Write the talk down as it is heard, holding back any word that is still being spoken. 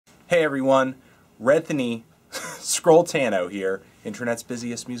Hey everyone, Redthony Scrolltano here, Internet's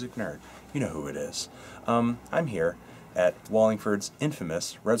busiest music nerd. You know who it is. I'm here at Wallingford's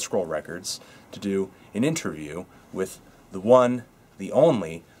infamous Redscroll Records to do an interview with the one, the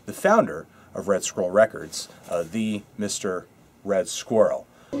only, the founder of Redscroll Records, the Mr. Red Squirrel.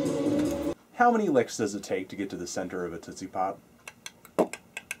 How many licks does it take to get to the center of a Tootsie Pop?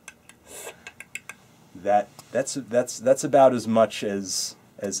 That's about as much as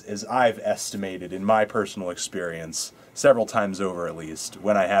I've estimated in my personal experience, several times over at least,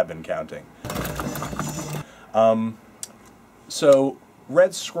 when I have been counting. So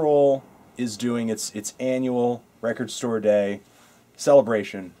Redscroll is doing its annual Record Store Day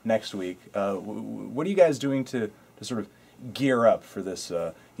celebration next week. What are you guys doing to sort of gear up for this,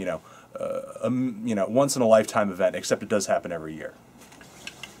 once in a lifetime event? Except it does happen every year.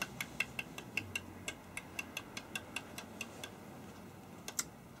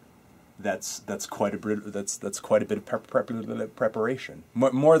 That's quite a bit of preparation,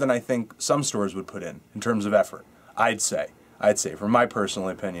 more than I think some stores would put in terms of effort. I'd say from my personal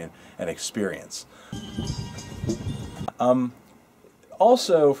opinion and experience.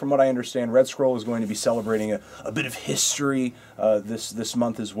 Also, from what I understand, Redscroll is going to be celebrating a bit of history this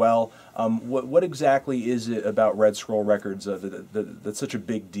month as well. What exactly is it about Redscroll Records that's such a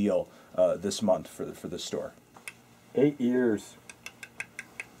big deal this month for the store? 8 years.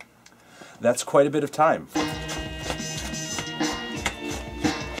 That's quite a bit of time.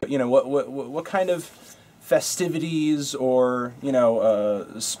 You know, what kind of festivities or,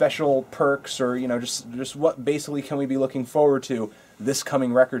 special perks or, just what basically can we be looking forward to this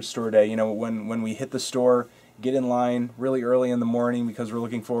coming Record Store Day? When we hit the store, get in line really early in the morning because we're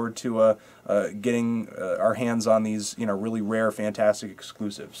looking forward to getting our hands on these, really rare, fantastic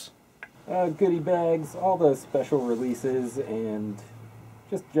exclusives. Goodie bags, all the special releases, and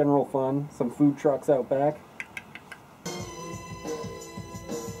just general fun. Some food trucks out back.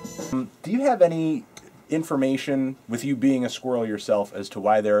 Do you have any information, with you being a squirrel yourself, as to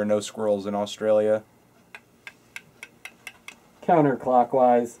why there are no squirrels in Australia?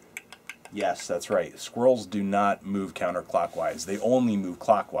 Counterclockwise. Yes, that's right. Squirrels do not move counterclockwise. They only move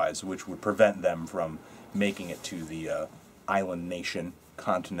clockwise, which would prevent them from making it to the island nation,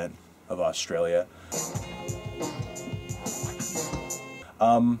 continent of Australia.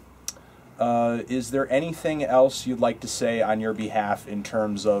 Is there anything else you'd like to say on your behalf in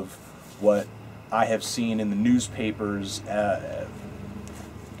terms of what I have seen in the newspapers?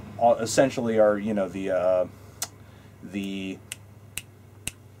 Essentially, are the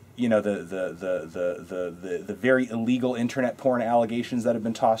very illegal internet porn allegations that have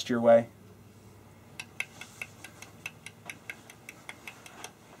been tossed your way?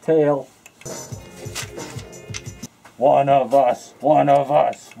 Tail. One of us, one of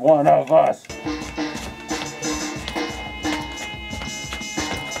us, one of us.